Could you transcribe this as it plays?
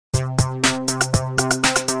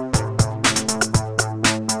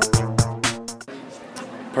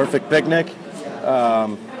Perfect picnic.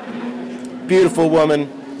 Beautiful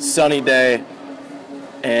woman, sunny day,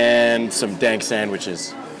 and some dank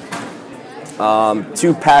sandwiches.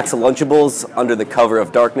 2 packs of Lunchables under the cover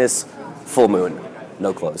of darkness, full moon,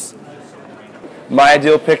 no clothes. My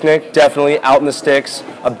ideal picnic, definitely out in the sticks,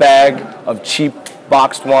 a bag of cheap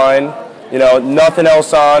boxed wine, you know, nothing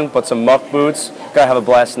else on but some muck boots. Gotta have a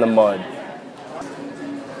blast in the mud.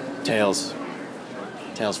 Tails.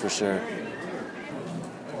 Tails for sure.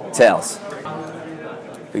 Tails.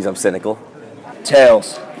 Because I'm cynical.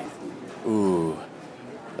 Tails. Ooh,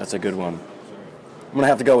 that's a good one. I'm gonna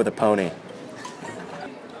have to go with a pony.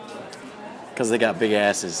 Because they got big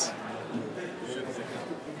asses.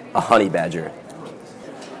 A honey badger.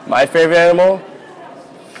 My favorite animal?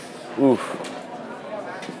 Oof.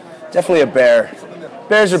 Definitely a bear.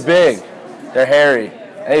 Bears are big. They're hairy.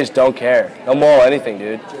 And they just don't care. They'll maul anything,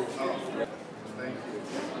 dude.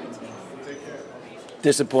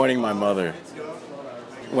 Disappointing my mother.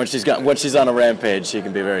 When she's on a rampage, she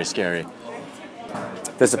can be very scary.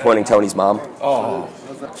 Disappointing Tony's mom. Oh.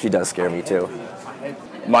 She does scare me too.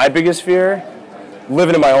 My biggest fear?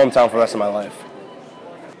 Living in my hometown for the rest of my life.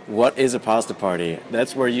 What is a pasta party?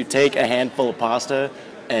 That's where you take a handful of pasta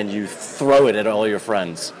and you throw it at all your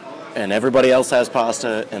friends. And everybody else has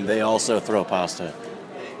pasta, and they also throw pasta.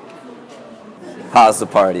 Pasta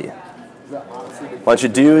party. Bunch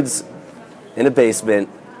of dudes in a basement,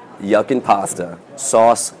 yucking pasta,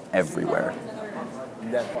 sauce everywhere.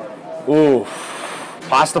 Ooh.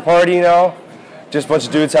 Pasta party, you know? Just a bunch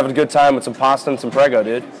of dudes having a good time with some pasta and some Prego,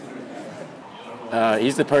 dude.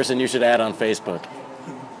 He's the person you should add on Facebook.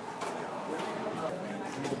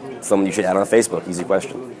 Someone you should add on Facebook, easy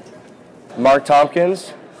question. Mark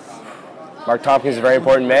Tompkins. Mark Tompkins is a very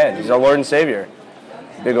important man. He's our Lord and Savior.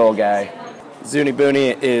 Big old guy. Zoonie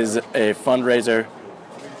Boonie is a fundraiser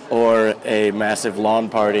or a massive lawn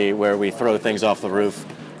party where we throw things off the roof.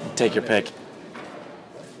 Take your pick.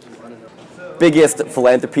 Biggest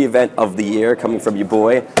philanthropy event of the year coming from your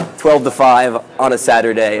boy. 12 to 5 on a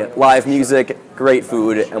Saturday. Live music, great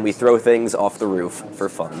food, and we throw things off the roof for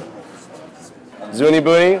fun. Zoonie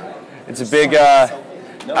Boonie. It's a big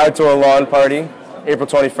outdoor lawn party. April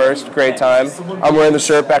 21st, great time. I'm wearing the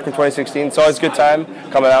shirt back from 2016. It's always a good time.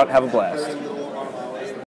 Come out, have a blast.